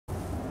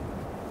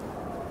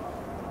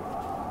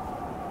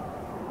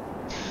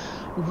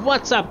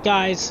What's up,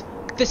 guys?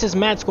 This is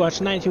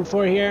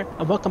MadSquatch924 here,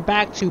 and welcome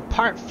back to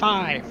part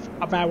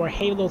 5 of our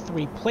Halo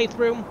 3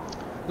 playthrough.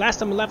 Last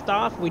time we left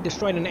off, we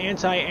destroyed an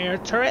anti-air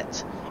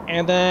turret,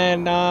 and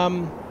then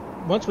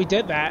once we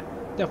did that,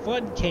 the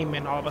flood came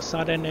in all of a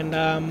sudden,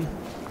 and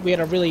we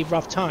had a really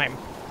rough time.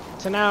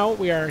 So now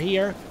we are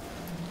here.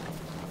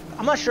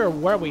 I'm not sure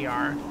where we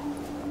are,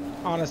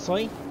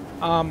 honestly.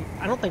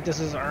 I don't think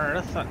this is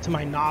Earth, to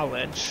my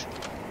knowledge.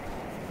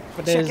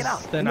 But check it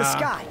out, in the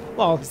sky.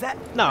 Well, is that...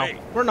 no, hey,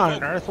 we're not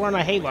on Earth, we're on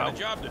a Halo. Got a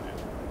job to do.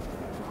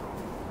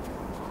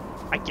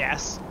 I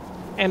guess.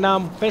 And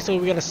basically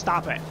we're gonna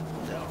stop it.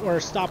 Or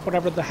stop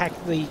whatever the heck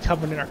the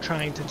Covenant are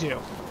trying to do.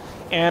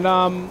 And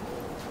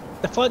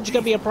the flood's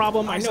gonna be a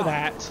problem, I know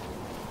that.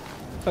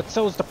 But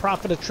so is the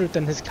Prophet of Truth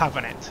and his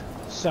Covenant.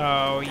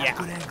 So yeah.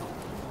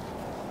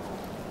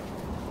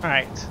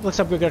 Alright, looks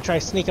like we're gonna try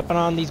to sneak up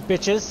on these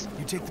bitches.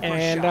 You take the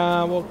And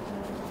shot.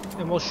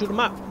 we'll shoot them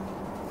up.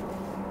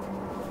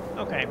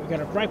 Okay, we got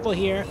a rifle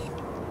here.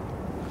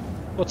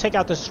 We'll take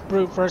out this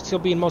brute first, he'll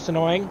be most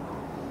annoying.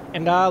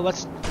 And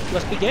let's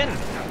begin.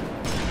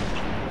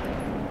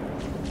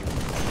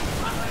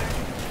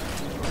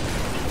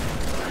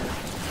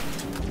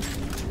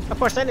 Of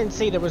course, I didn't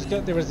see there was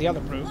the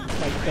other brute,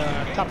 like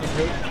the top of the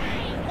brute.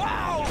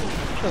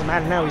 Doesn't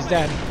matter now, he's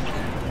dead.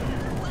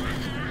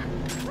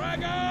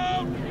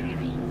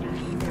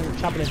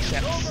 Chopping in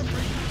ships.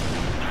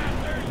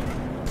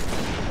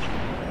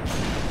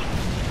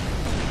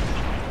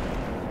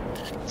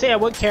 See, I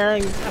would care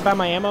about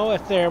my ammo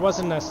if there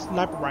wasn't a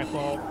sniper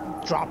rifle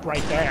drop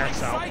right there,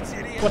 so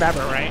whatever,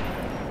 right?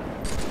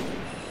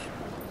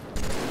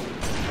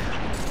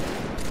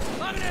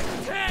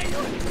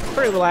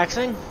 Pretty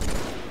relaxing.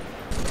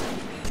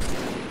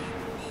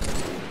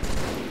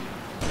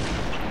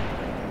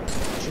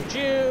 Shoot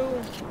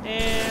you,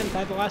 and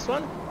that the last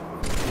one.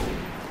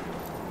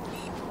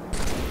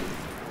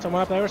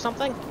 Someone up there or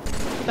something?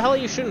 What the hell are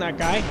you shooting that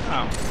guy?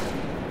 Oh.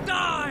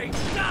 Die!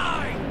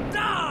 Die!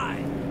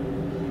 Die!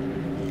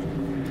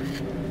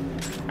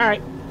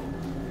 Alright.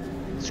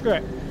 Screw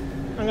it.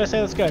 I'm gonna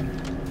say that's good.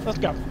 Let's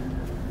go.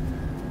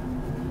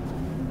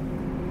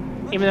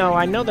 Even though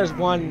I know there's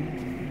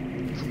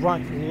one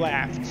grunt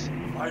left.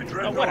 My But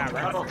dreadnought whatever.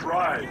 cannot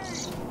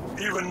rise.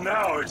 Even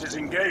now it is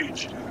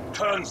engaged,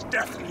 turns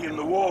deathly in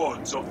the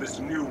wards of this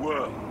new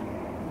world.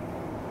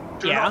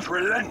 Do Yeah. not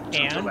relent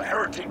until And? the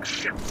heretic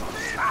ships are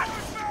smashed.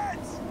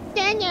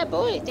 Danya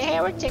boy, the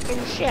heretic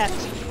and shit.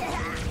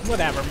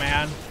 Whatever,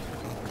 man.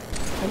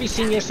 Have you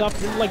seen yourself?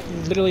 You're like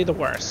literally the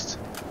worst.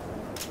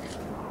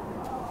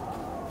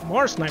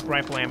 More sniper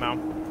rifle ammo.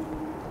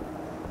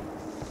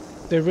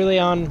 They're really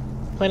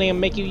planning on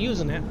make you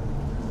using it,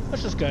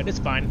 which is good. It's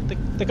fine.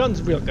 The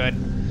gun's real good,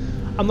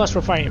 unless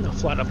we're fighting the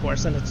flood, of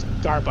course, and it's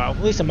garbo.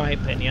 At least in my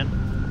opinion.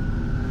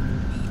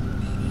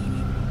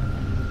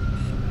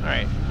 All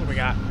right, what we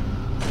got?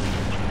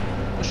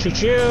 We'll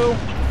shoot you.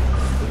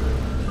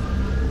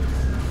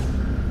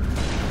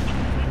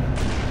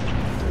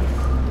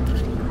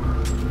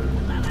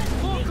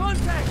 Full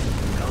contact!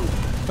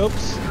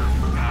 Oops,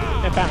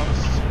 it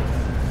bounced.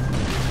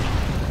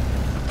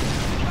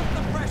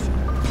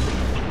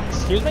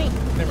 Excuse me?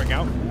 There we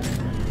go.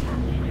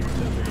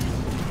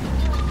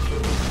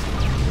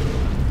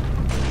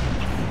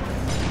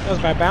 That was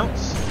by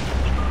bounce.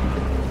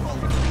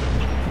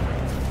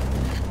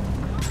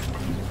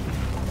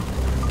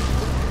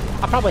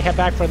 I'll probably head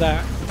back for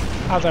the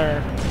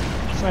other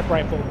sniper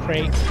rifle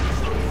crate.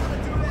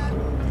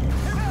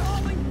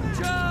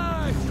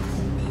 Charge!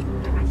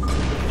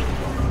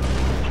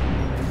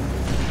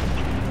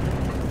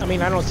 I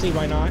mean, I don't see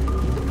why not.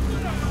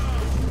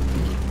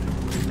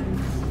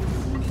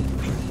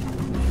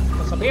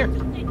 What's up here?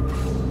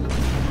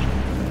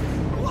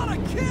 What a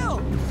kill!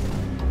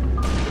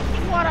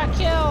 What a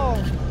kill!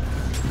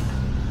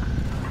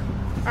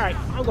 Alright,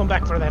 I'm going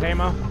back for that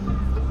ammo.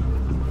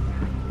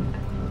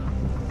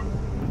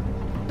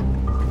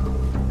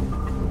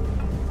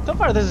 So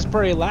far, this is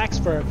pretty lax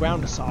for a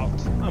ground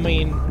assault. I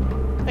mean,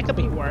 it could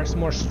be worse,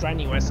 more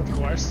strenuous, of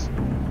course.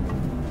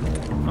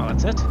 Oh,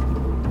 that's it?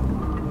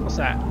 What's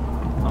that?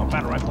 Oh,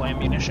 battle rifle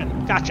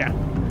ammunition. Gotcha.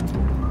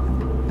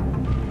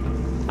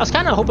 I was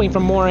kind of hoping for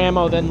more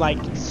ammo than, like,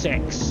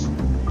 6.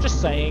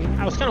 Just saying.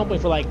 I was kind of hoping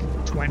for, like,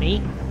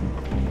 20.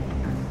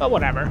 But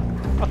whatever.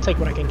 I'll take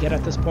what I can get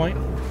at this point.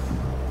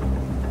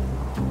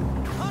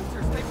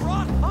 Hunters! They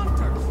brought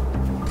hunters!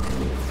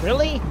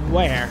 Really?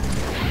 Where?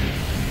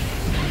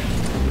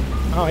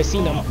 Oh, I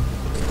seen them.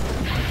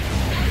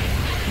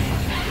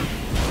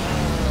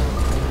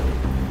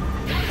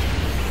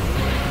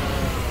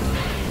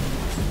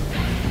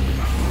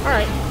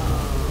 Alright.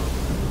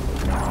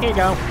 Here you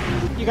go.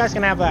 You guys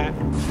can have that.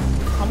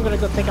 I'm gonna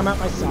go take them out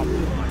myself.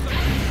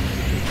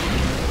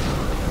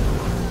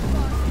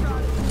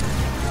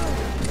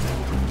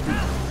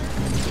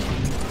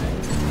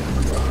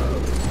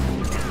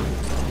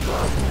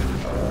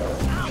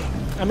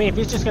 I mean, if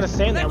he's just gonna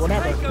stand there,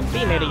 whatever. Be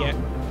an idiot.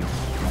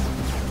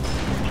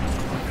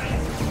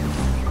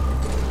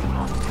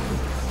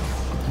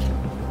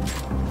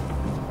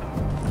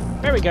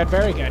 Very good,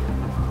 very good.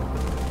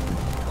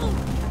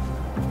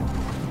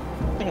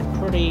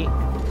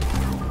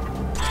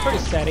 pretty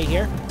steady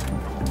here.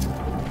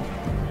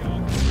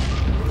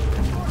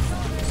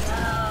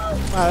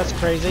 Wow, that's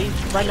crazy.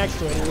 Right next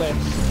to it, it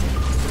lives.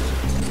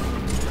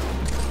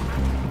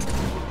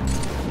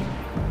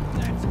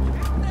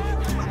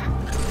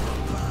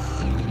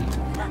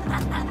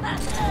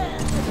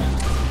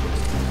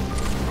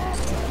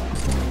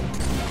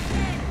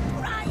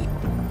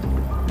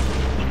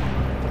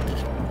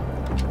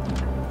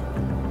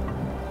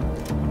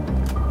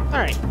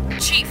 Alright.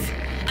 Chief,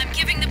 I'm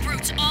giving the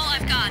brutes all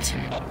I've got.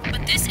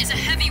 But this is a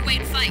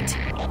heavyweight fight.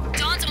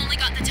 Dawn's only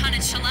got the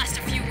tonnage to last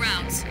a few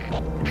rounds.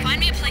 Find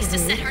me a place to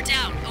set her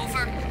down.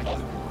 Over.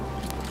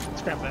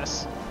 Let's grab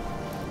this.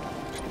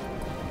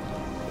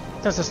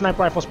 Since the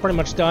sniper rifle's pretty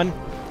much done,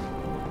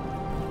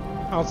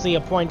 I don't see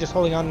a point just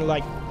holding on to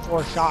like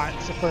 4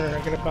 shots if we're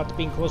about to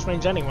be in close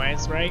range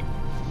anyways, right?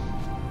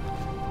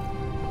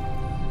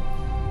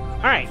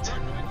 Alright,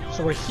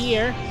 so we're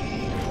here.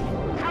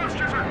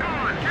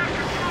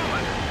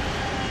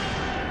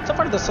 So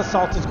far this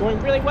assault is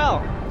going really well.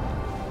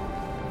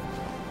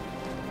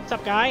 What's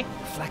up, guy?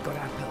 Flak got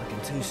our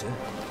Pelican too, sir.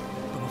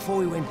 But before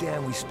we went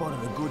down, we spotted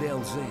a good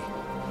LZ.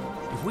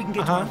 If we can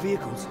get to our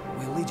vehicles,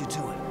 we'll lead you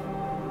to it.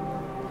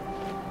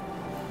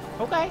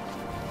 Okay.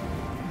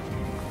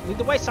 Lead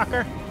the way,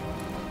 sucker.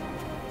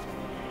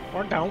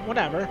 Or don't,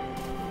 whatever.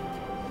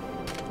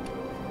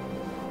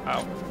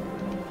 Oh.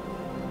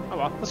 Oh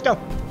well, let's go.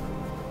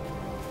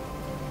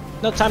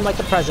 No time like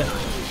the present.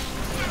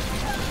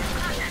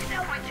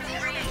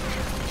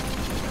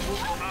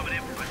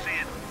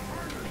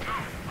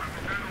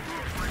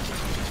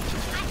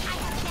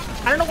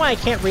 I don't know why I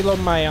can't reload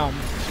my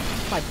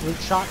my brute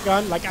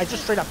shotgun. Like I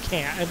just straight up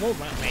can't. It won't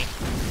let me.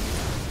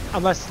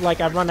 Unless like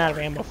I run out of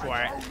ammo for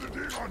it.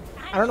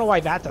 I don't know why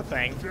that's a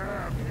thing.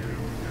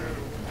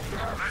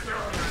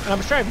 And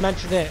I'm sure I've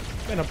mentioned it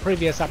in a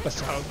previous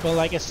episode, but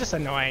like it's just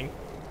annoying.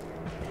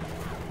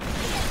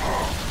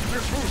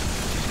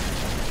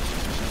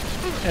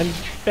 And a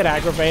bit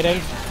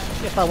aggravating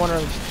if I want to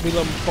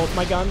reload both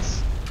my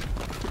guns.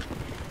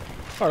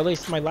 Or at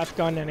least my left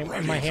gun and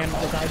in my hand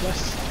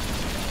regardless.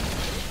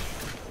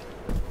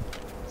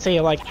 See,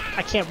 like,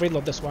 I can't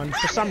reload this one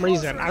for some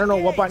reason. I don't know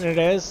what button it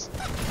is,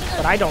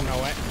 but I don't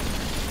know it.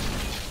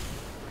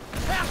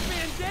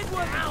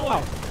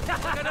 Oh.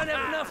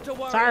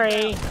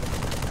 Sorry.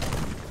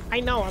 I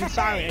know, I'm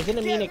sorry. I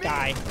didn't mean it,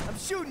 guy. I'm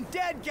shooting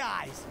dead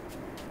guys.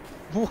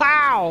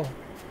 Wow!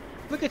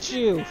 Look at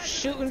you,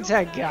 shooting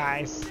dead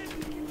guys.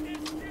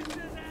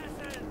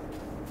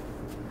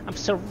 I'm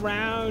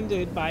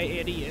surrounded by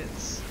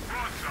idiots.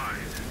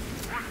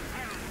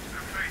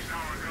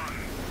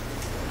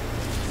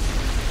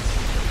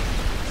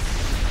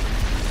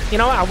 You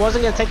know what? I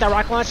wasn't gonna take that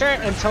rocket launcher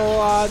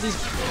until these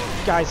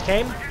guys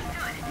came.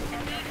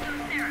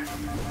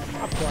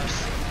 Of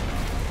course.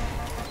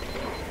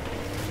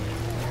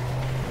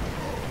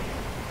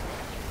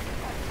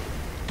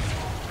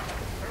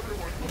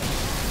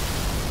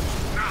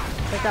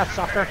 Take that,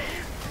 sucker.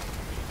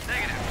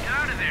 Negative. Get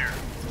out of there.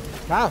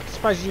 Wow,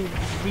 surprised you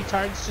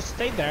retards just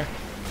stayed there.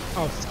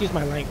 Oh, excuse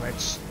my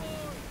language.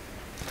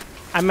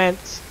 I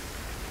meant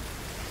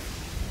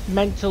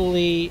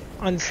mentally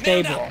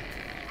unstable. No.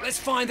 Let's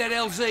find that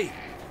LZ.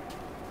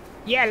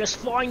 Yeah, let's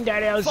find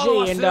that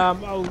Follow us, LZ and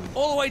sir.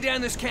 All the way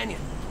down this canyon.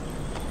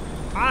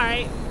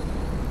 alright.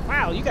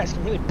 Wow, you guys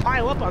can really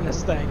pile up on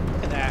this thing.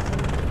 Look at that.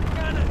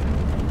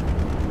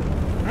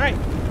 Alright.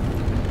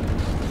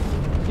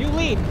 You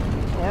lead.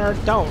 Or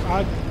don't.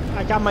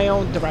 I got my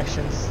own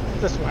directions.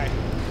 This way.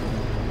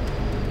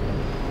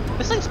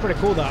 This thing's pretty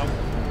cool though.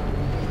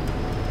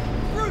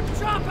 Brute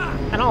chopper.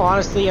 In all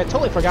honesty, I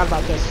totally forgot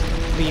about this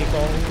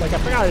vehicle. Like I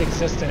forgot it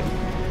existed.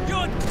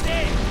 You're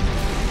dead.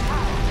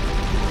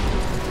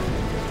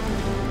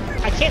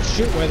 I can't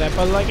shoot with it,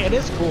 but like it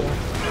is cool.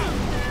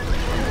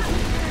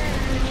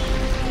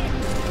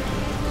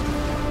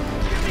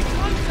 Get me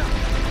closer.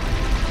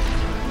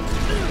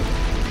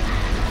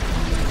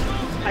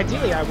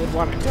 Ideally, I would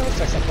want a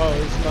ghost, I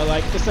suppose, but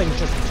like this thing's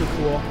just too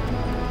cool.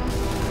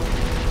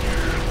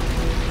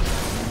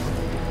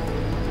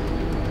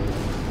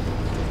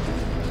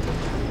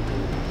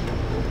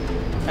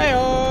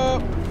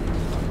 Hey-oh!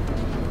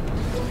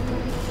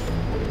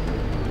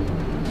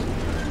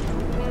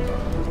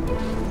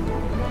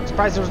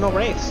 Surprised there was no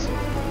race.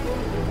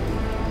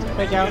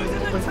 Break out.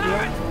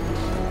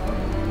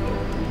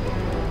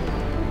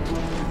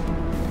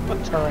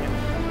 What turret?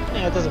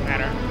 Yeah, it doesn't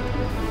matter.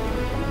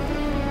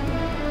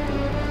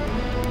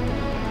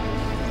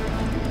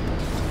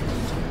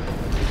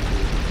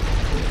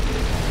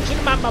 Shoot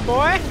him out, my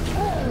boy.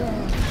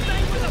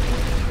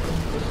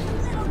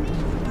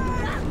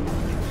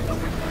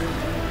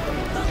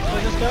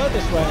 We'll just go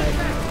this way.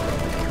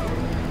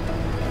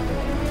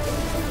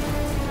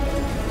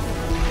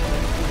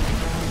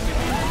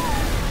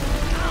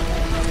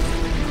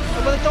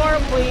 Open the door,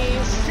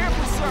 please.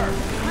 Careful, sir.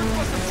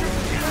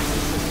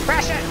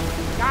 Crash it.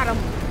 Got him.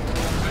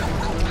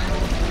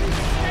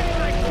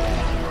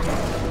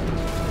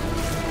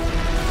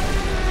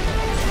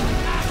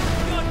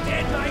 You're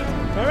dead, mate.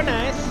 Very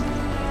nice.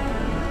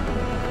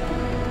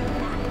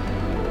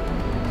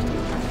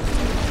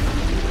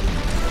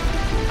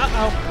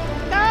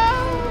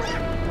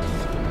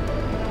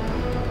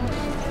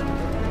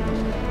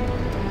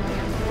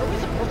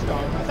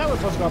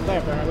 go up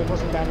there, but are we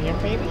supposed to go down here,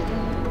 maybe?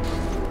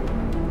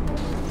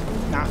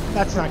 Nah,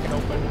 that's not gonna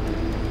open.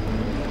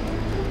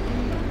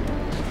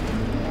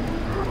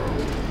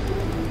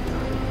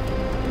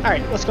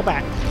 Alright, let's go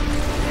back.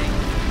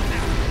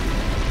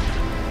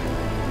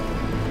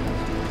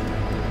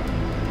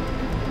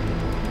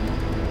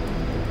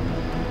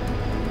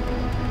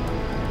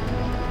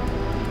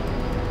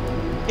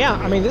 Yeah,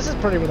 I mean, this is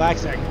pretty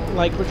relaxing.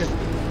 Like, we're just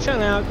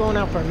chilling out, going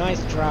out for a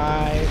nice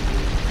drive.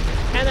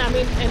 And I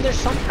mean, and there's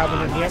some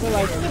covenant here, but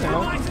like, you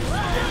know,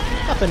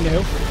 nothing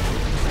new.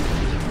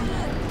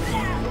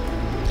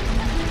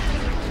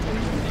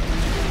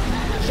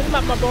 Shoot 'em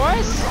up, my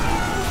boys!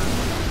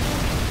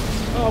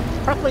 Oh,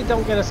 preferably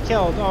don't get us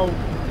killed. Oh,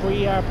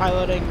 we are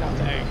piloting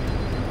nothing.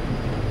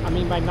 I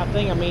mean, by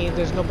nothing, I mean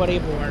there's nobody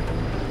aboard.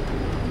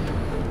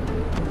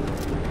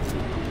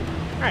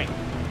 Alright.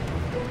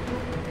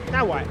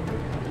 Now what?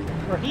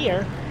 We're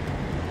here.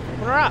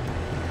 We're up.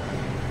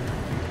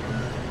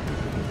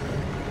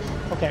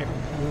 Okay,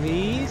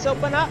 please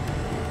open up.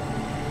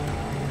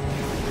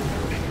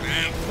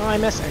 What am I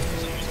missing?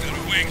 Someone's got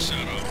a wing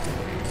shut off.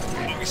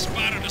 But we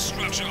spotted a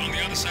structure on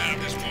the other side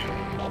of this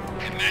wall.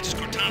 It matches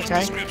Cortana's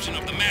description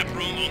of the map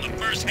room on the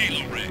first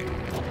Halo rig.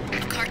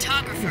 A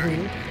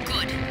cartographer.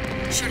 Good.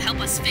 Should help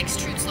us fix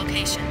Truth's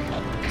location.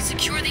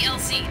 Secure the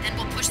LZ, then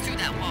we'll push through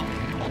that wall.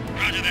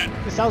 Roger that.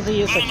 This LZ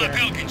is Follow secure. my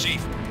Pelican,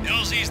 Chief. The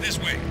LZ's this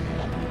way.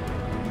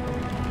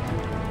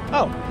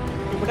 Oh,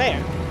 over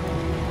there.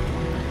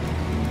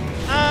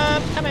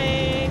 I'm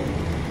coming.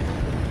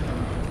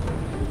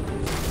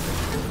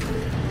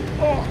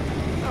 Oh,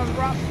 that was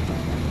rough.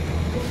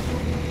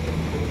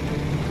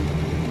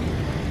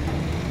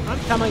 I'm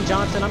coming,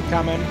 Johnson. I'm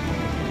coming.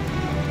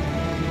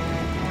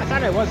 I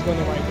thought I was going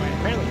the right way.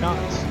 Apparently not.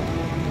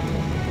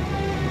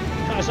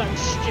 Because I'm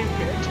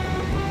stupid.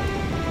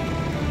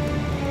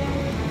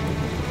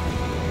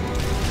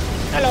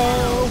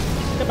 Hello.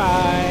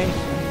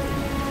 Goodbye.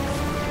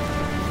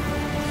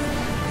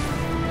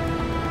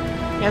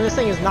 And this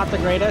thing is not the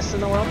greatest in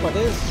the world, but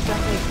it is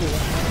definitely cool.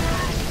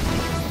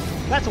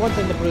 That's one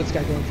thing the Brutes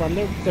got going for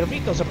them. Their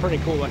vehicles are pretty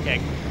cool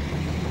looking.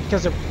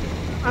 Because they're,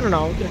 I don't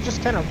know, they're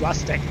just kind of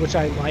rustic, which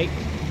I like.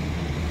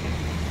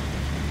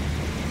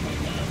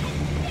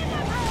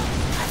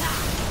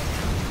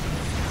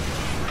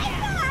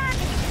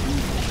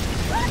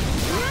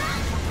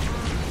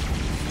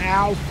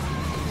 Ow.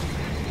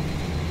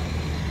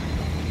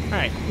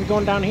 Alright, we're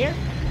going down here?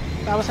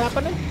 That was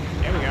happening?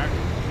 There we are.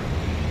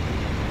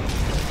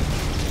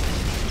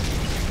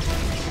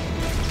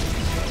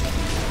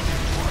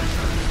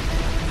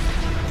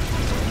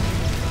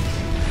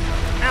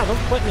 Ow,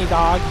 don't quit me,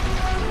 dog.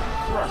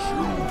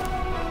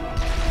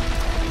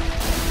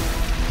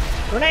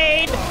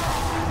 Grenade!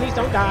 Please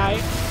don't die.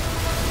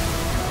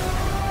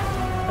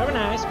 Very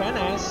nice, very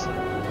nice.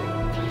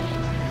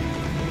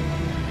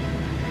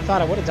 I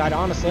thought I would have died,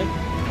 honestly.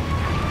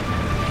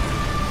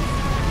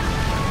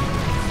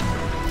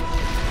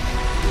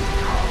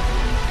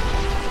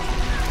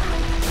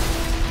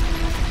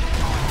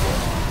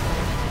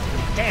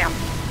 Damn.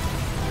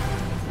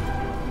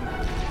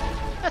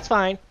 That's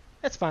fine.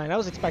 That's fine. I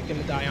was expecting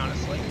to die,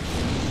 honestly.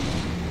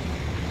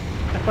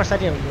 Of course, I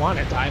didn't want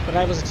to die, but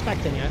I was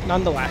expecting it,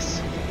 nonetheless.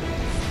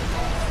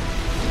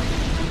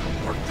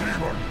 A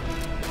demon.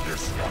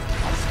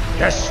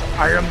 Yes,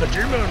 I am the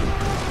demon.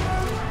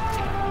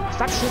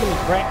 Stop shooting me,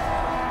 Brett.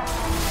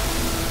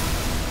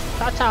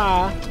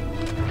 Ta-ta.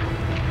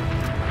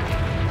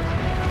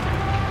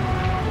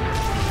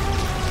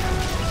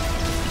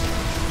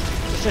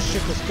 Let's just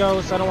shoot this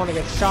ghost. I don't want to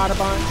get shot a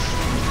bunch.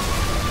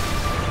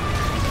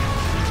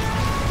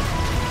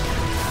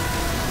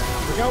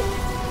 Here we go.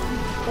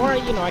 Or,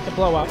 you know, I could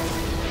blow up.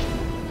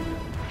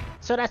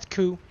 So that's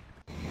cool.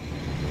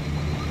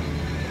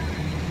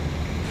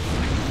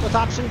 What's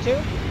option 2?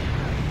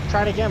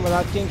 Try it again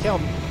without getting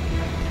killed.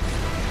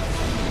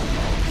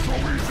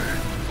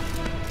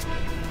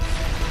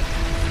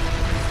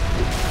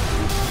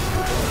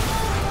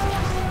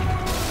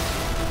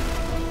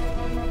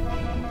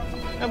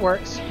 That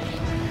works. You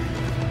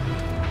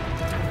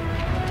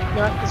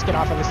know what? Let's get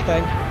off of this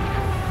thing.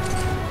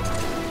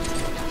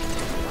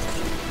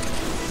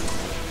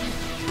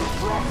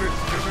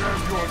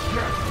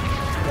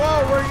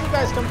 Whoa, where did you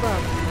guys come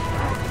from?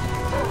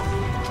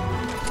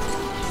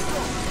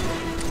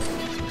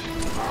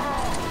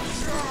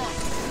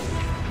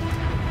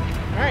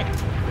 Alright.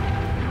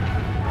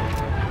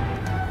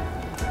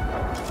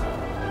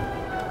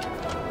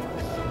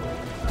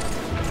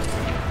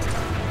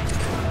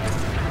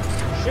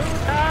 Shoot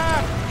her!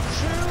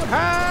 Shoot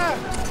her!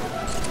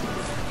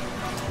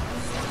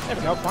 There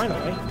we go,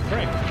 finally.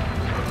 Frick.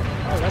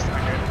 Oh, that's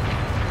not good.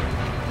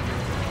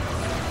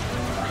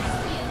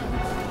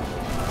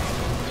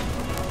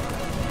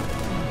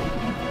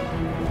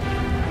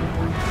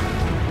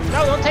 No,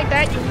 don't take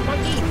that, you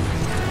monkey!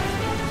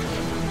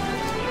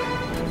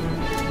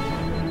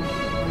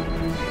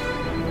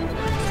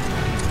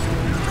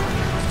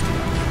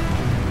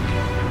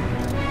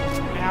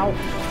 Ow.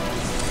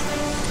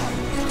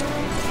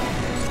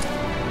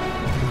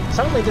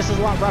 Suddenly this is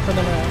a lot rougher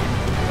than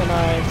than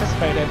I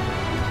anticipated.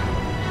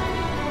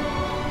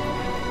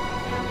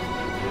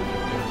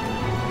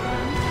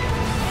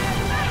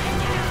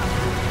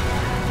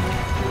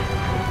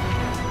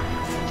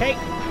 Okay.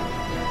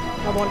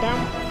 Another one down.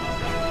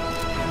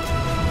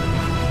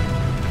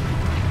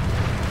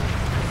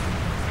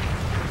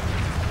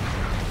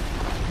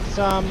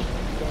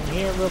 Going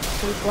here real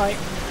quick, like.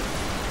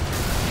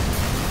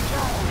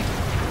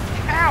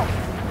 Ow!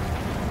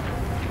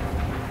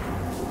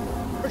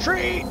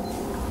 Retreat!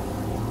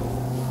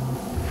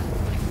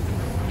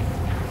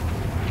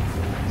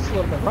 It's a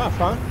little bit rough,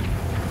 huh?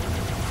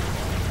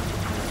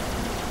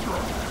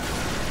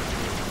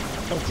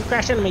 Don't you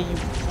crash into me, you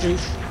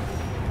douche.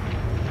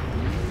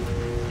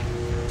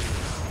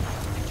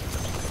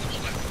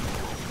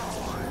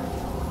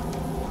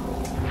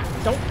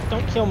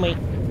 Don't kill me.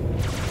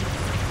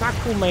 Not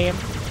cool, man.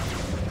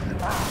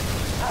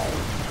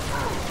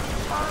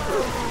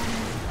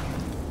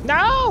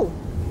 No!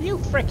 You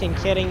freaking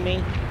kidding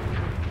me?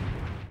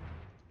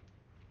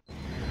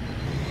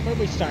 Where'd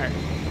we start?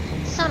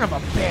 Son of a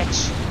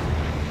bitch!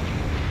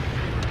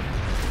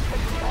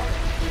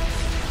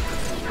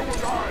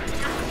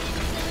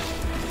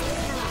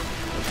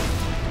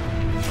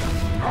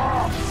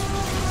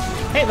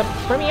 Hey,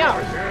 bring me out!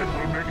 Your head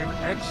will make an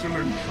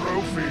excellent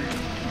trophy.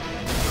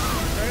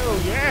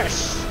 Oh,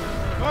 yes!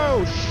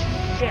 Oh,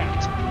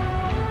 shit!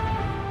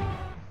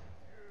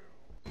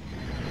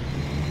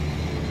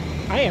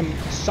 I am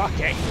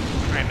sucking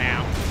right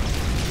now.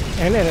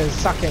 And it is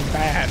sucking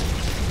bad.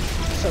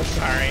 So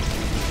sorry.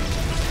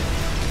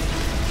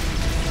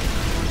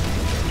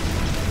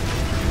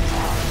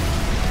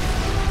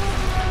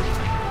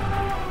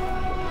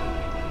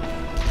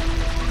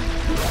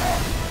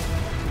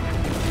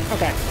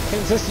 Okay,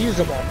 is this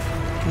usable?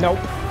 Nope.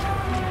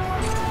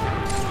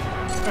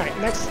 Alright,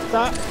 next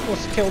up,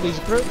 let's kill these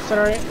groups that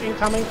are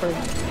incoming for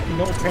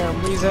no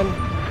apparent reason.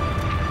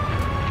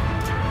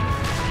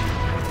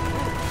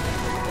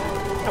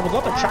 I would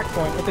love a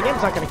checkpoint, but the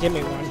game's not going to give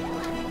me one.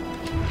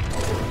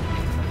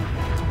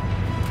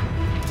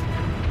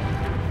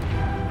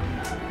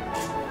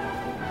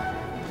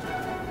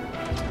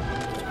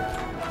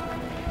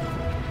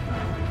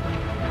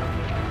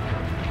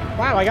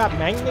 Wow, I got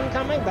Manged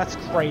incoming? That's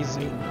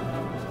crazy.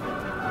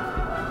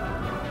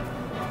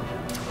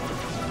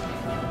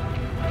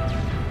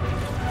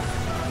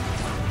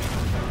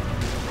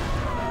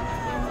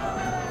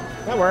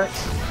 That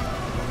works.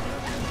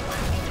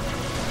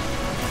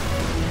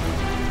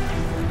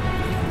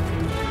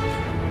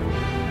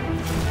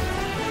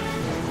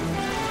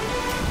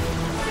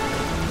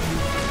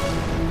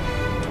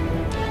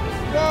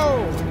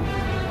 Whoa!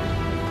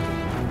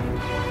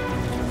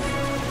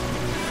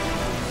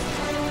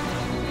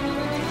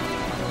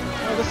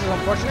 Oh, this is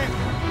unfortunate.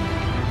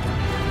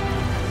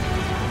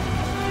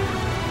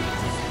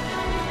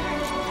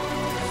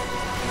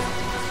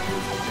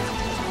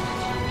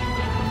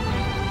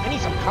 I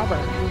need some cover.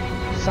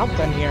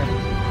 Something here.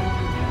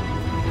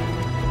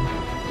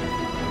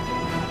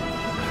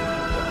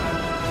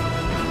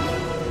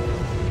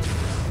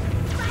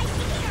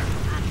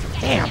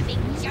 Damn.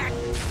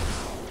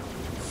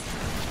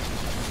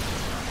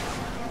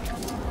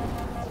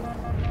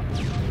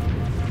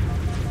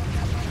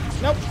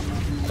 Nope.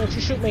 Don't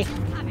you shoot me.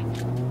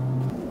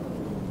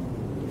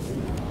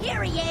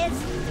 Here he is.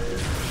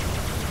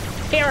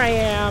 Here I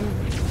am.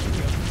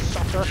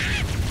 Sucker.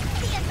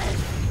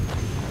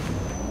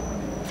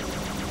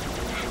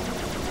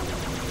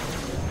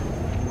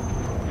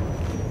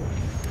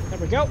 There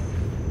we go.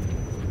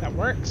 That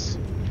works.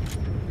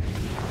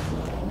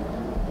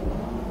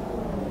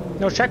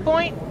 No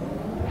checkpoint?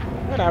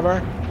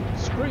 Whatever.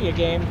 Screw you,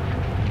 game.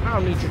 I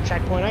don't need your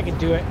checkpoint. I can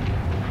do it.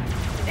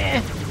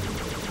 Eh.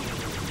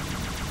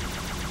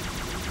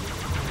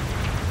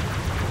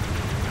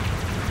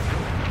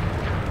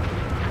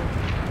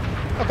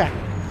 Okay.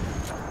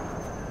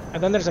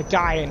 And then there's a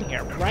guy in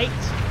here, right?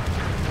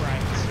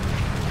 Right.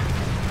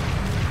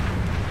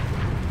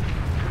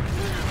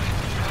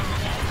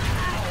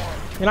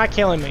 You're not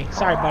killing me.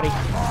 Sorry, buddy.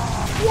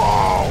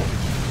 Whoa!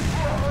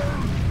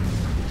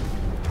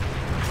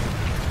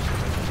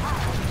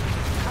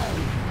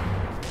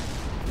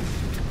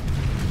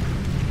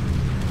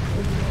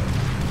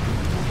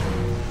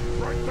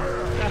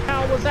 The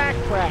hell was that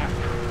crap?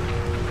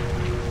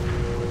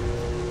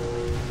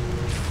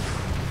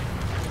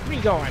 Where are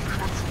you going?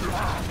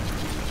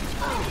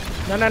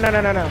 No.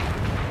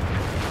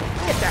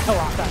 Get the hell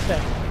off that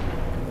thing.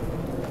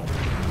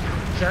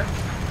 Jerk.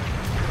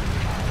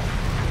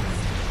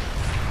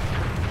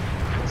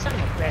 Son of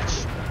a bitch.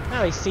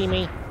 Now they see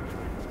me.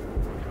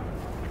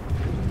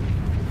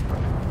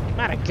 I'm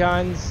out of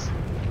guns.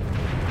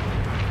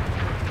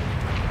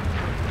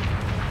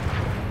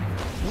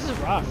 This is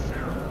rough.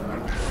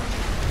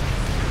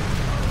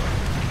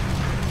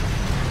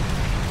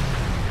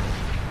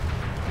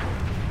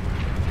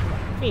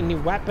 Need a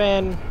new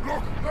weapon.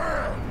 Look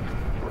there!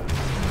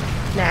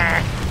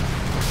 Nah.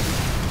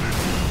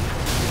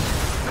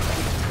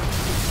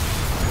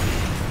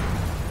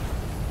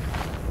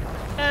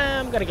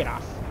 I'm gonna get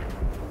off.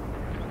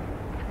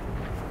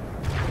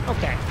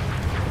 Okay.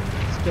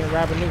 Gonna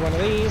grab a new one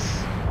of these.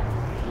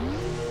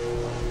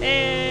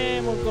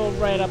 And we'll go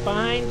right up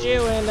behind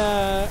you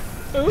and,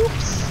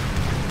 oops.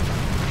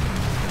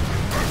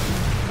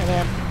 And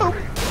then, boop.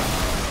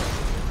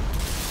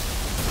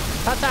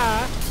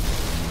 Ta-ta.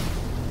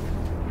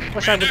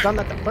 Wish I would have done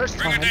that the first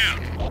Bring her time.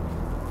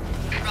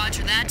 down.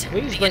 Roger that.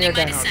 Please bring her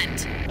Beginning my down.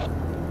 descent.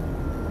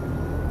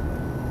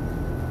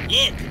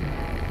 Look!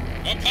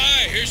 Up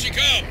high, here she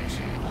comes!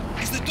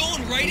 Is the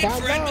Dawn rated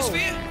Down for low.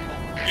 atmosphere?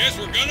 Guess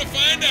we're gonna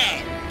find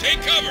out.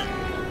 Take cover!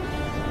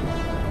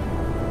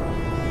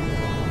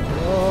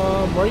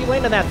 Where are you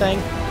landing that thing?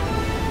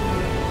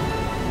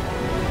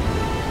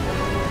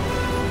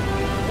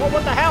 Whoa,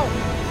 what the hell?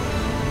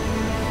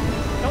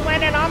 Don't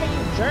land it on me,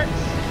 you jerks.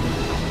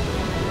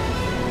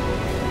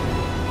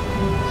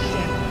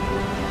 Shit.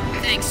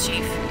 Thanks,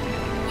 Chief.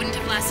 Wouldn't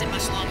have lasted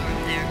much longer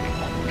up there.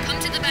 Come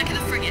to the back of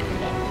the frigate.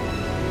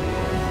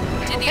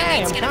 Did the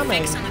Okay, elites I'm get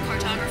coming. a fix on the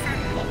cartographer?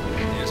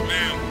 Yes,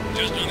 ma'am.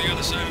 Just on the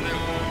other side of the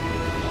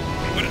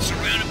wall. But it's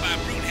surrounded by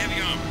brute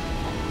heavy armor.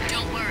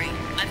 Don't worry,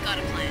 I've got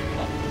a plan.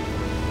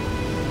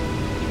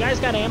 You guys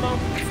got ammo?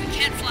 If we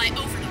can't fly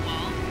over the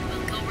wall,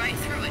 we'll go right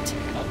through it.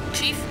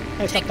 Chief,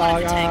 Hey, take stop,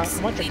 one of the dog. tanks.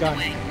 I want your Lead gun.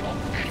 the way.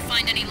 You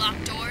find any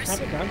locked doors?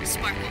 Have a gun.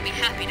 Spark will be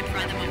happy to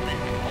pry them open.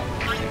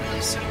 I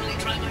will certainly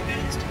try my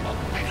best.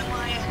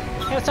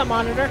 Hey, what's up,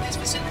 monitor? This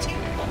facility.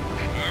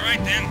 All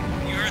right, then.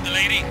 You heard the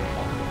lady.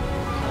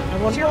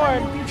 Everyone Shall I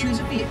board. help you choose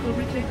a vehicle,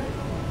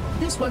 Reclaimer?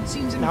 This one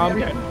seems in No, I'm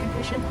very good. good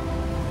condition.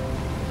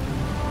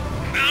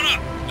 Mount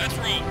up. Let's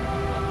roll.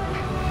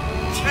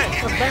 Hey,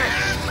 what's that?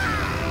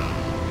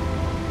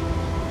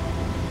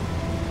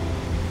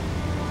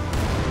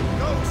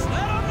 Ghost,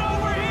 let them know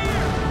we're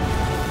here!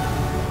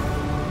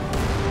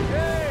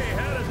 Hey,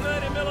 how does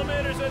 90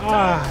 millimeters at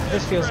Ah,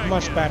 this feels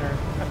much better.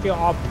 I feel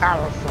all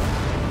powerful.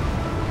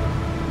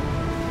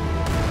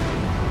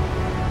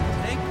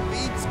 Tank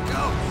beats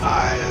ghost.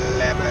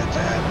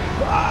 Unlimited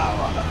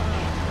power.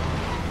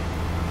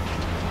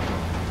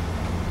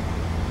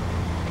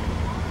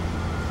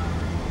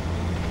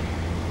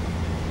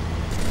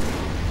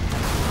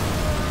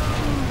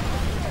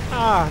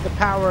 Ah, the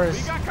power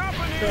is got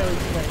company! very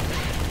great.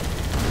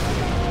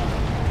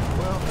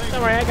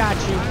 Don't worry, I got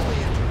you.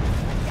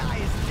 That guy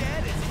is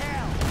dead as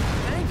hell.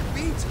 Tank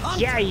beats hunter.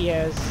 Yeah, he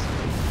is.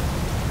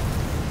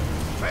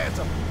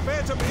 Phantom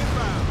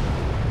inbound.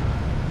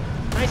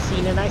 I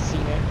seen it, I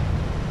seen it.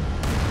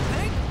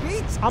 Tank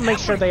beats I'll make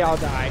sure they all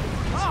die.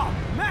 Oh,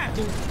 man.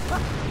 Dude.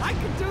 I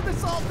could do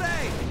this all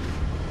day.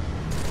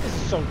 This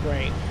is so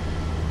great.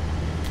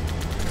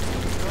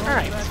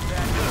 Alright.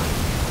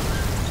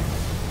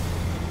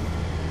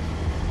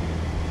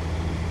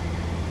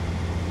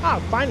 Ah,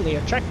 finally,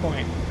 a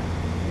checkpoint.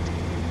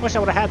 Wish I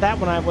would have had that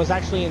when I was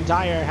actually in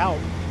dire help.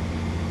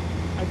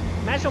 I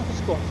imagine I'm supposed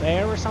to go up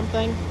there or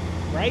something,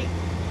 right?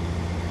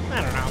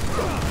 I don't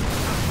know.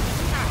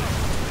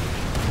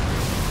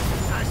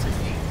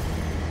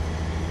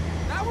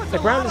 That was The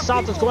a ground lot of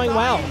assault is people going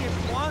well. dying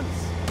at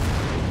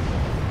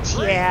once.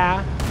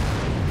 Yeah.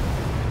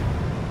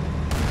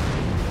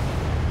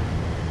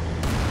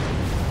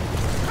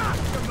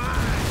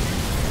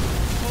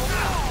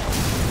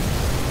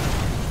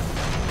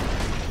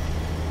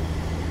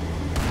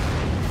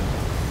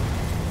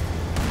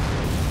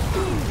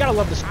 You gotta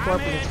love the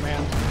scorpions,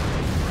 man.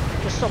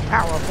 They're so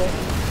powerful.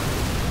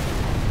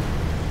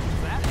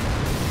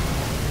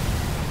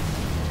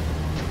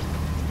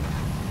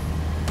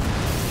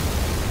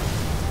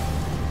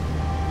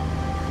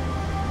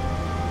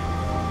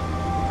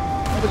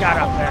 What we got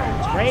up there?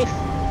 Wraith?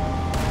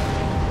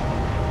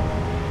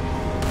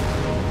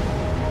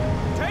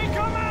 Take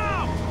them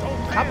out!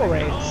 Couple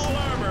wraiths. All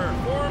armor,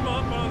 form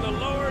up on the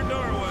lower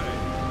doorway.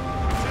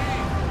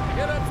 Chief,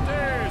 get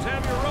upstairs,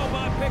 have your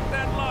robot pick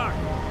that lock.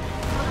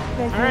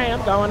 Alright,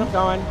 I'm going. I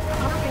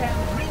am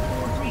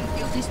 343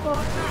 guilty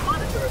spot.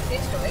 Monitor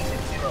installation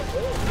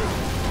 04.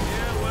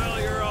 Yeah,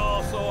 well, you're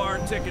also our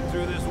ticket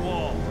through this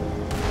wall.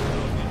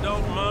 So if you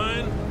don't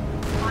mind,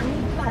 I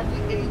will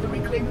gladly aid the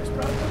Reclaimer's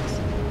progress.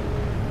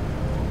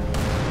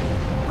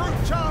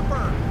 Brute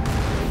chopper.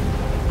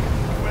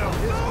 Well,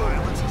 his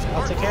violence is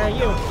I'll take care of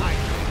you.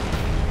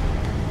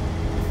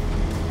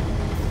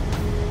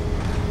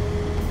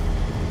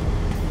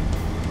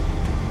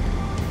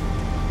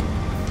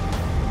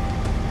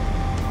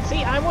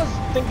 See, I was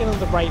thinking of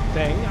the right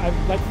thing.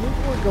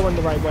 We were going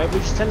the right way. We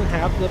just didn't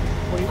have the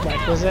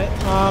prerequisite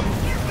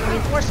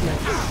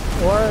reinforcements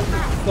or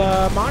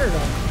the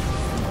monitor.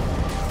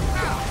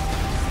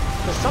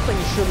 There's something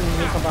shooting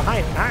me from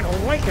behind, and I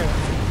don't like it.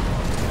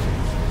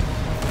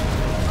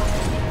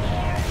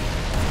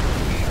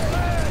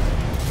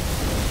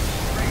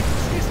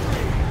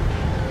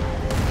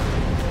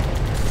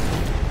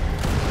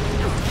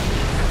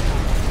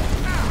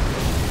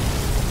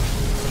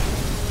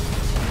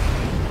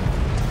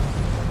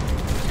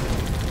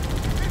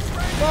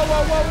 Whoa,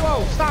 whoa, whoa,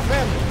 whoa! Stop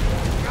him!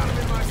 Got him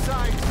in my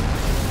sights.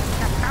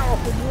 That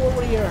powerful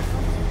warrior!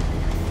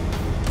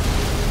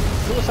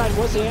 Suicide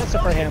was the answer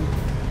for him.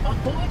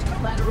 Avoid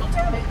collateral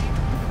damage.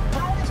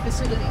 While this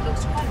facility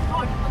looks quite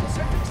hardened on the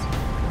surface,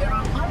 There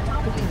are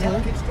undoubtedly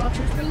delicate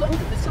structures below the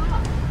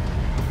facade.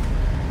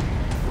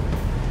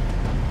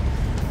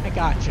 I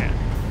gotcha.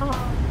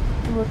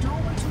 For a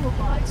doorway to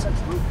abide such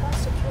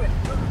robust security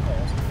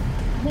protocols.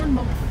 One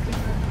moment,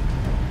 Peter.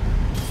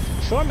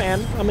 Sure,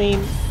 man. I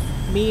mean,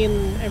 me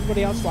and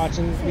everybody else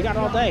watching, we got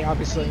all day,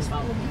 obviously. Please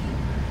follow me.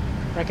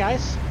 Right,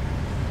 guys?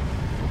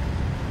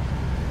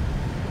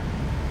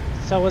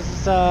 So was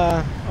this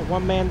a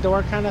one-man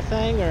door kind of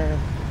thing, or?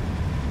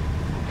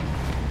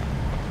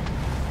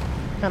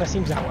 Kind of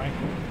seems that way.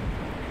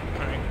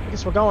 Alright, I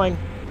guess we're going.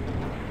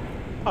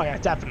 Oh yeah,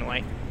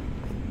 definitely.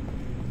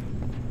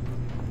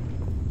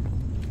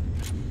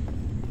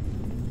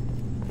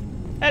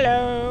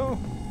 Hello!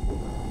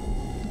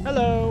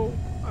 Hello!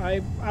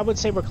 I would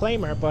say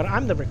reclaimer, but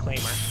I'm the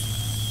reclaimer.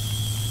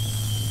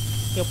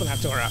 You open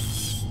that door up.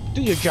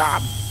 Do your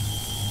job!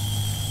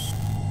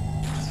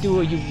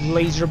 Do it, you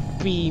laser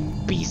beam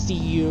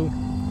BCU.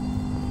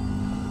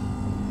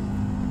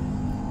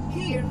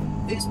 Here,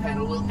 this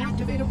panel will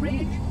activate a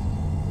bridge.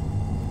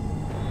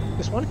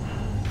 This one?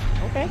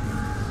 Okay.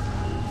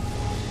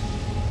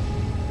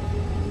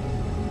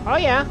 Oh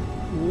yeah.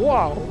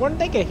 Whoa, when did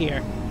they get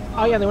here?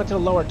 Oh yeah, they went to the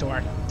lower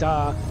door.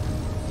 Duh.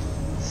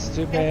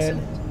 Stupid.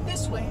 Excellent.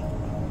 This way.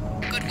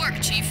 Good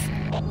work, Chief.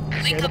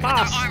 Link the up with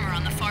boss. our armor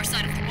on the far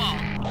side of the wall.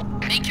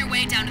 Make your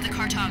way down to the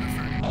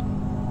cartographer.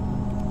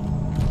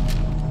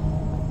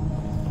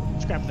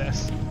 Let's grab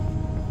this.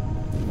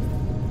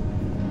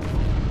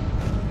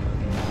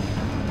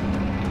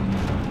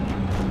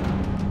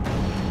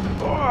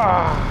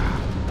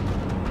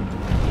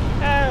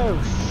 Oh,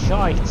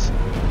 shite.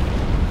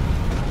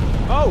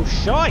 Oh,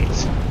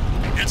 shite.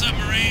 Heads up,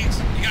 Marines.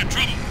 You got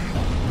trouble.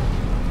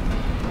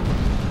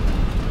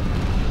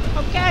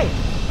 Okay.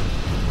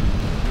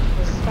 I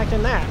was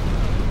expecting that.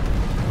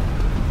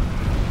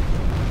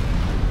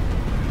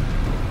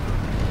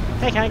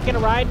 Hey, can I get a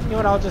ride? You know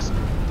what, I'll just...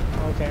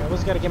 Okay, I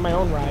was gonna get my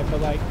own ride,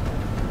 but like...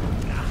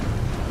 Nah.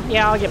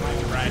 Yeah, I'll get my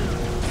own ride.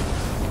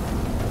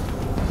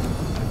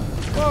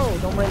 Whoa,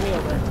 don't run me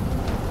over.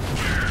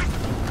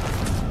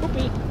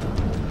 Whoopee.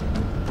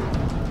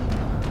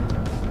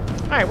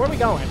 Alright, where are we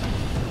going?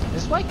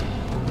 This way?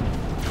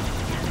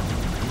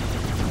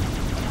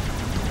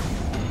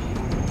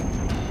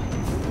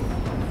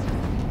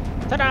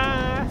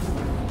 Ta-da!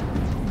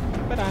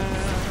 Ta-da!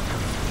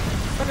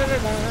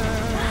 Ta-da-da-da!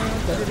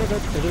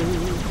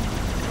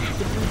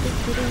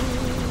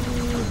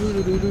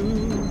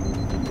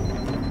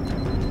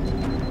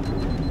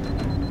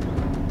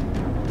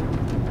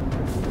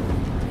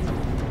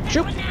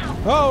 Shoot!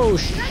 Oh,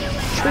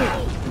 shoot!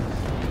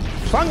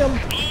 Swung him!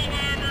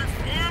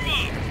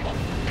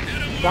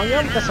 Swung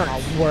him? That's not a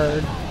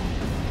word.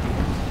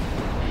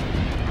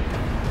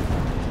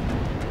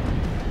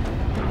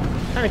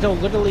 Trying to go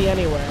literally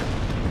anywhere.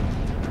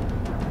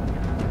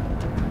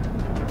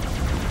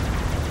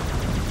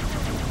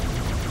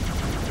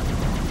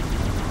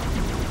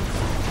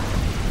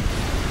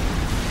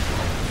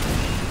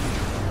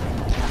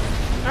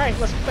 Alright,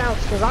 let's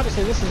bounce, because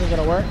obviously this isn't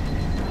gonna work.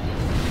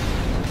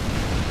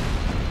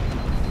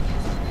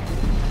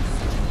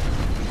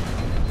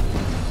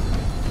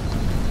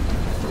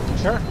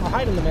 Sure, I'll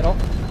hide in the middle.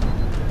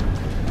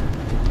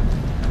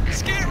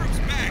 Scarab's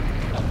back.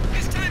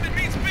 This time it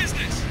means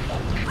business.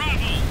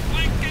 Bravo,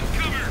 flank and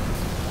cover.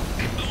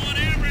 I want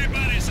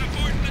everybody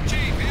supporting the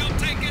chief. He'll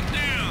take it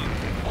down.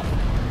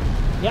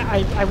 Yeah,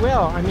 I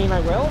will. I mean,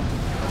 I will.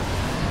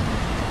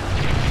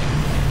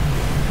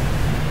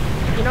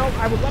 You know,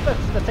 I would love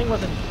if the thing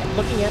wasn't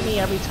looking at me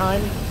every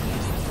time.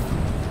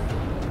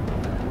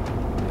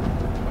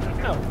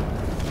 Oh.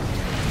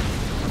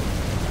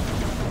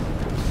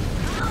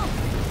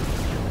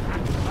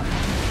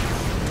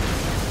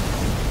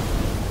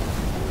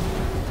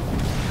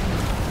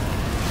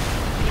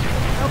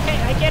 Okay,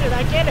 I get it,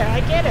 I get it, I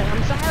get it.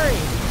 I'm sorry.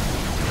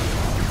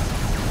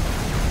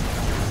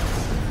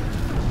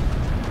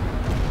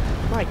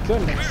 My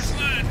goodness. First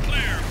line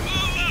clear.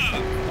 Move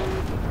up.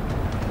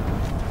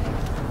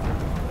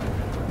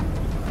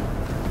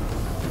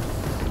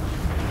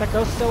 That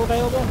ghost still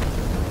available?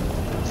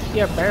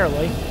 Yeah,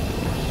 barely.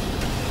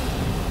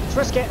 Let's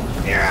risk it.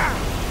 Yeah.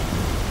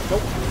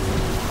 Nope.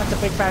 That's a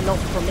big fat nope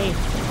for me.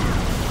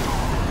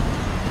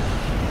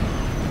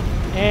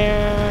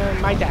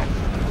 And my death.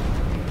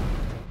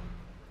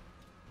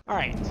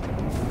 Alright.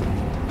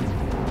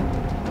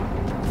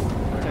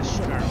 Where does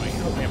shoot our way?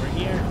 Okay, we're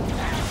here.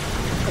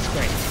 That's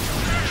great.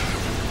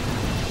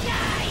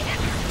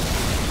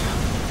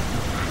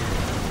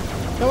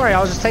 Don't worry,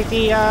 I'll just take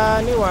the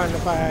new one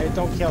if I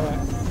don't kill it.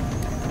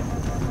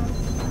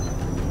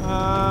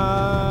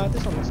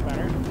 This one looks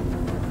better.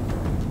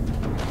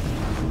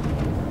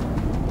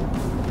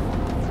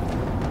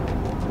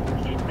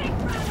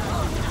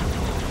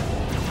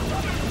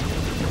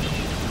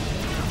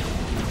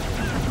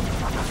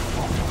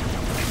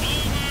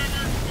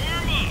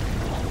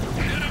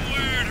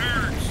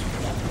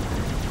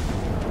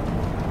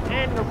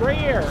 In the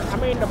rear, I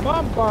mean the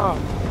bum.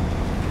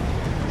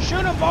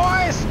 Shoot him,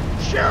 boys!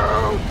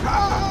 Shoot!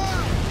 Ah!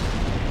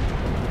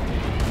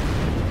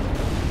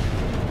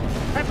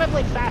 Preferably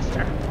like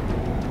faster.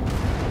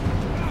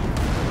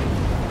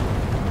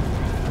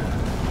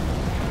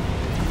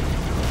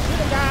 Shoot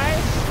him,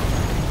 guys.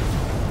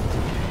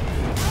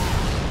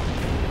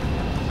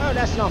 Oh,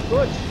 that's not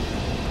good.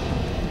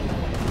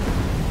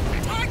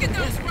 Target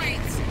those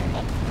wraiths!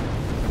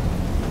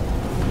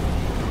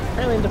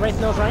 Apparently the wraith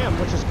knows where I am,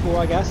 which is cool,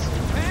 I guess.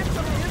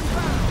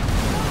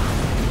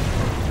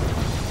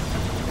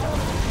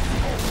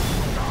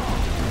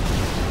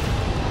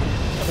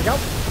 There we go.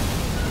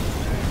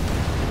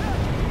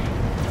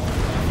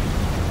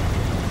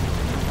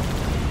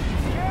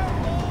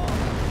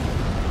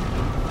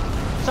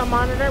 What's up,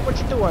 Monitor? What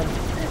you doing?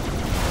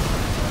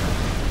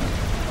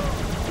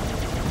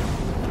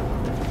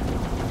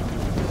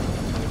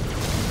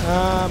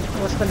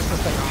 Let's finish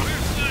this thing off.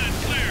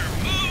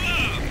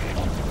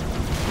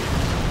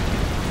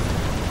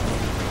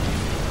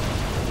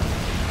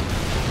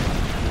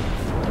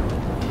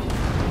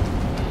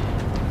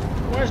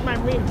 Where's my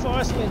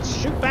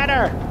reinforcements? Shoot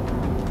better!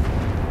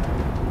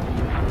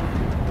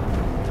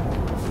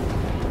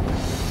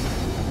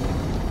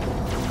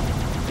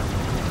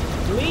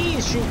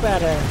 Please shoot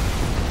better!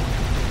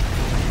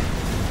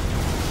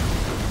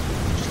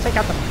 Just take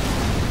out the...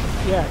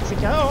 Yeah,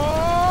 take out...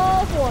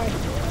 Oh boy!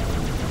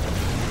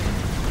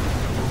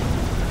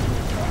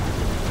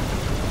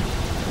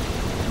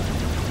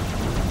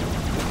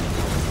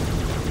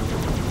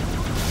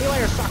 See you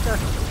later, sucker!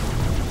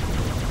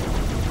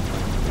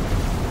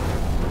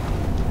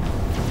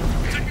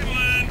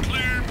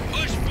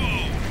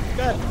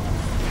 Good.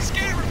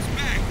 Scarab's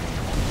back.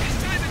 This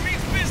time it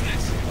means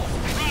business.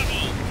 Bravo,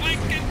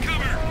 flank and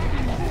cover.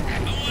 I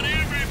want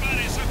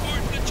everybody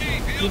supporting the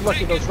chief. You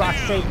lucky those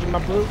rocks saved you, my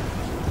blue.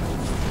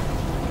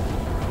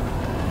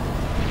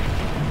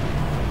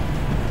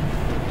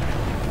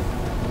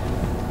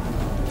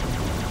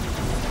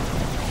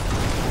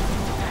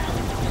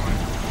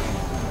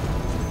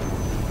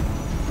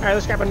 Alright,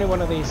 let's grab a new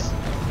one of these.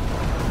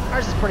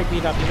 Ours is pretty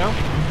beat up, you know?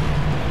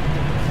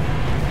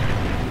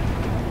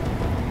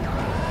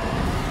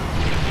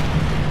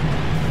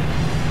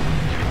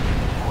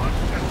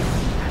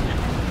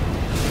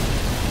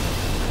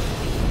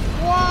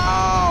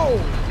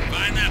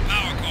 Find that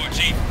power core,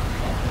 Chief.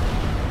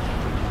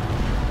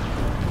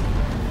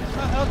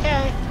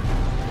 Okay.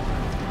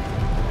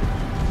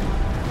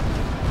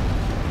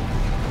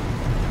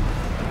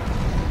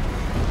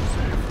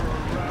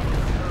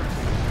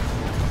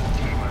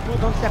 Oh,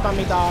 don't step on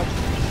me, dog.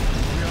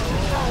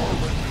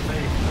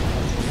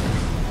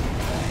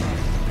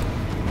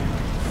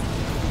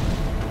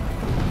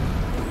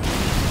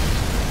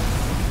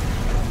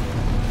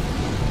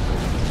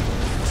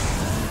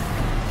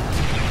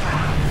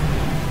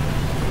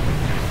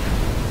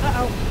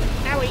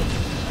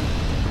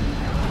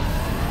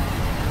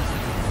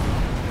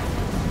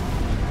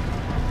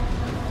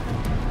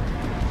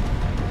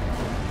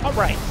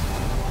 Alright.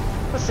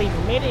 Let's see,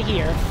 we made it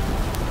here.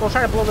 We'll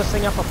try to blow this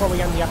thing up before we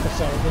end the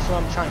episode. This is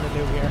what I'm trying to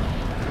do here.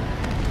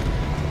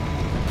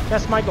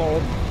 That's my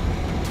goal.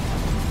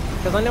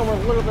 Because I know we're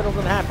a little bit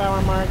over the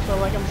half-hour mark, so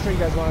like I'm sure you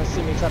guys want to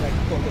see me try to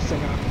blow this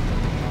thing up.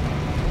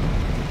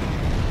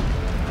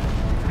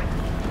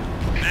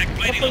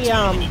 Hopefully,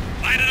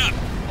 light it up.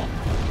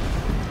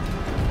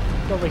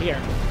 Over here.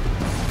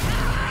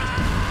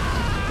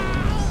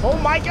 Oh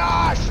my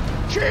gosh!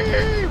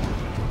 Chief!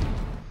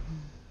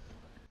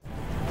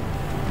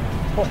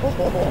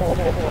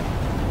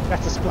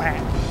 That's a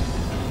splat.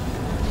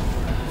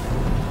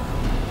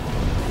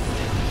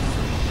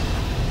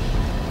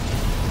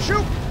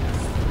 Shoot!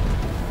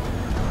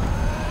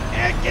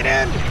 And get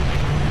in!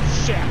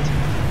 Shit.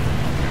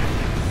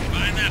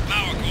 Find that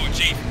power core,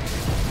 Chief.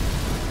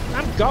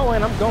 I'm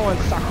going,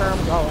 sucker,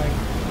 I'm going.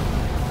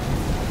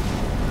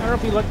 I don't know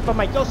if you look, but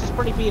my ghost is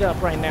pretty beat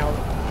up right now,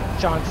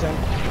 Johnson.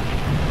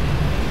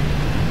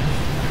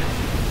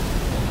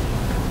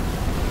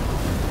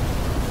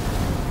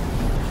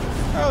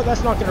 Oh,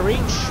 that's not gonna reach.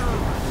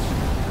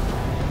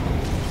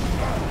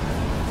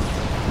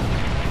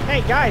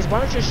 Hey guys, why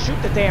don't you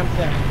shoot the damn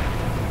thing?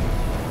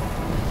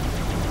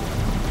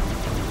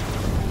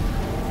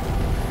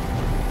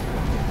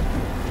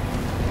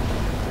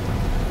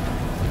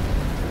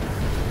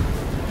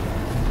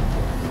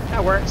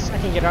 That works. I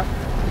can get up.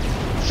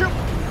 Shoot!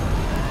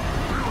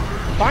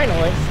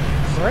 Finally,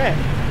 we're in.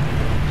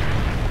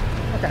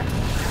 Okay.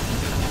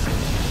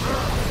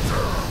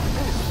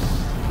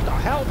 What the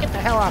hell? Get the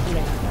hell off of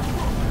me.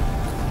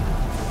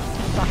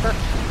 Sucker.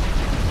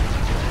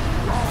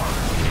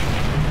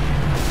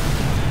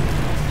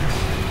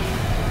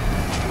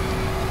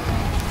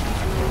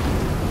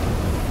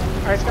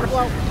 Alright, it's gonna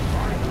blow.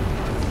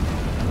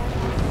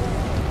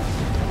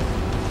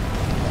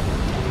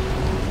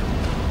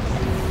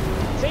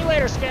 See you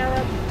later,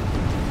 Scarab.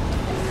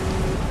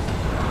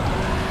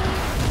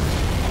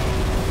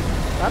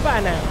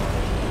 Bye-bye now.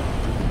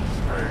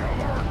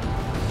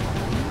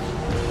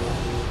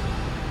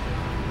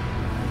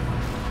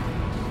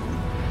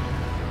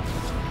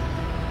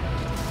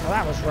 Well,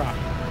 that was rough.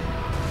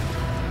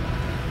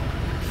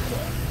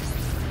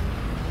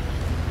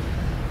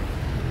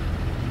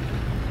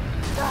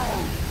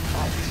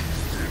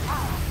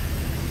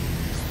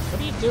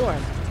 What are you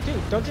doing?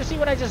 Dude, don't you see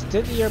what I just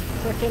did to your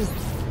frickin'...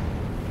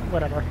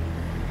 Whatever.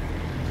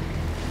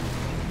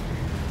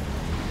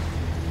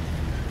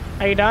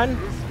 Are you done?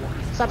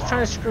 Stop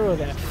trying to screw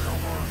with it.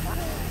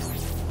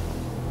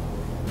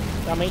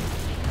 Dummy.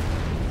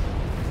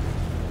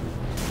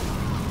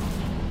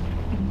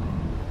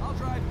 I'll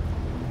drive.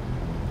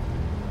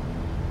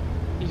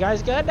 You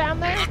guys good down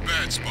there? Not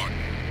bad, Spartan.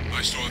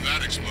 I saw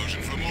that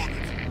explosion from orbit.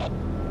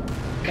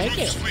 Thank you.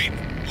 Groot's fleet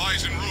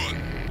lies in ruin.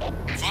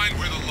 Find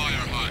where the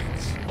liar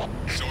hides,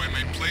 so I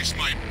may place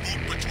my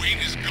boot between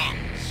his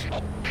gums.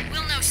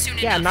 We'll know soon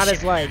enough. Yeah, not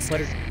his legs, Shipmaster. but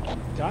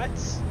his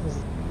guts?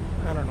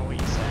 I don't know what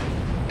you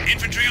said.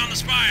 Infantry on the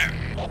spire.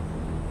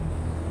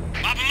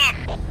 Mop them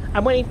up.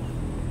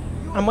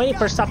 I'm waiting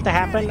for stuff to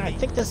happen. I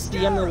think this is the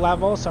end of the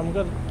level, so I'm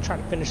gonna try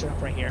to finish it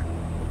up right here.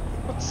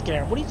 What's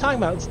scare? What are you talking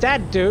about? It's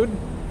dead, dude.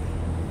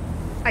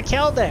 I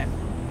killed it.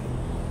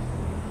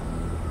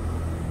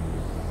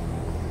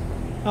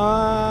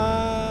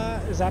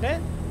 Is that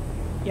it?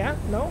 Yeah?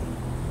 No?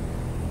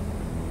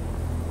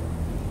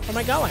 Where am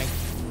I going?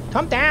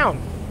 Come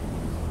down!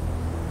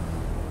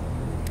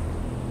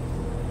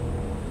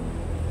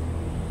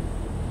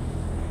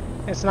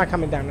 It's not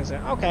coming down, is it?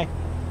 Okay.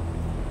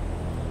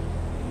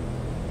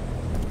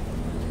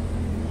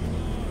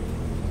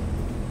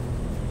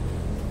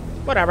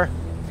 Whatever.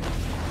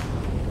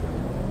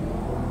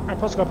 Am I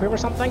supposed to go up here or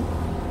something?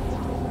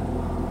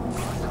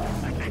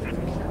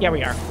 Yeah,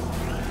 we are.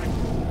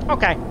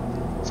 Okay.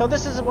 So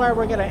this is where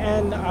we're going to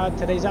end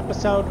today's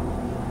episode.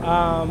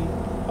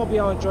 Hope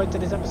you all enjoyed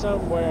today's episode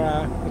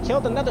where we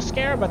killed another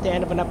scarab at the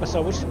end of an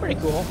episode, which is pretty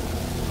cool.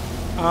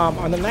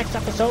 On the next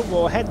episode,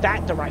 we'll head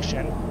that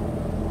direction.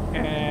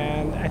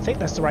 And I think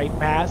that's the right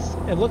path.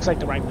 It looks like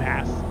the right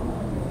path.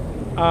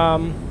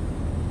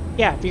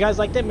 Yeah, if you guys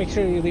liked it, make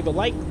sure you leave a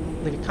like,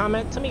 leave a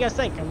comment. Tell me what you guys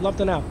think. I'd love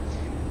to know.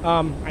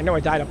 I know I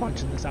died a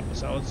bunch in this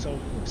episode, so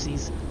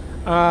oopsies.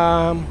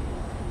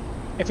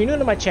 If you're new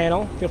to my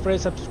channel, feel free to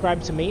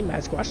subscribe to me,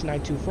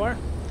 Masterchief924.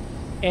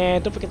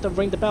 And don't forget to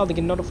ring the bell to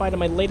get notified of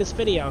my latest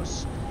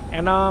videos.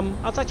 And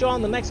I'll talk to you all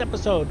in the next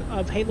episode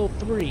of Halo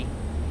 3.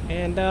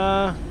 And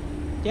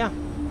yeah,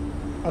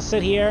 I'll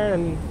sit here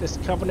and this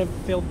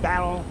Covenant-filled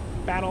battle,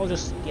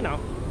 just, you know,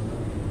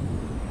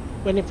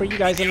 waiting for you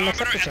guys in the next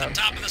episode. At the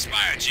top of the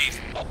spire, Chief.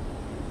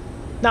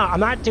 No, I'm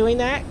not doing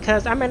that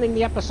because I'm ending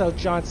the episode,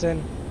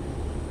 Johnson.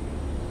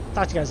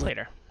 Talk to you guys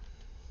later.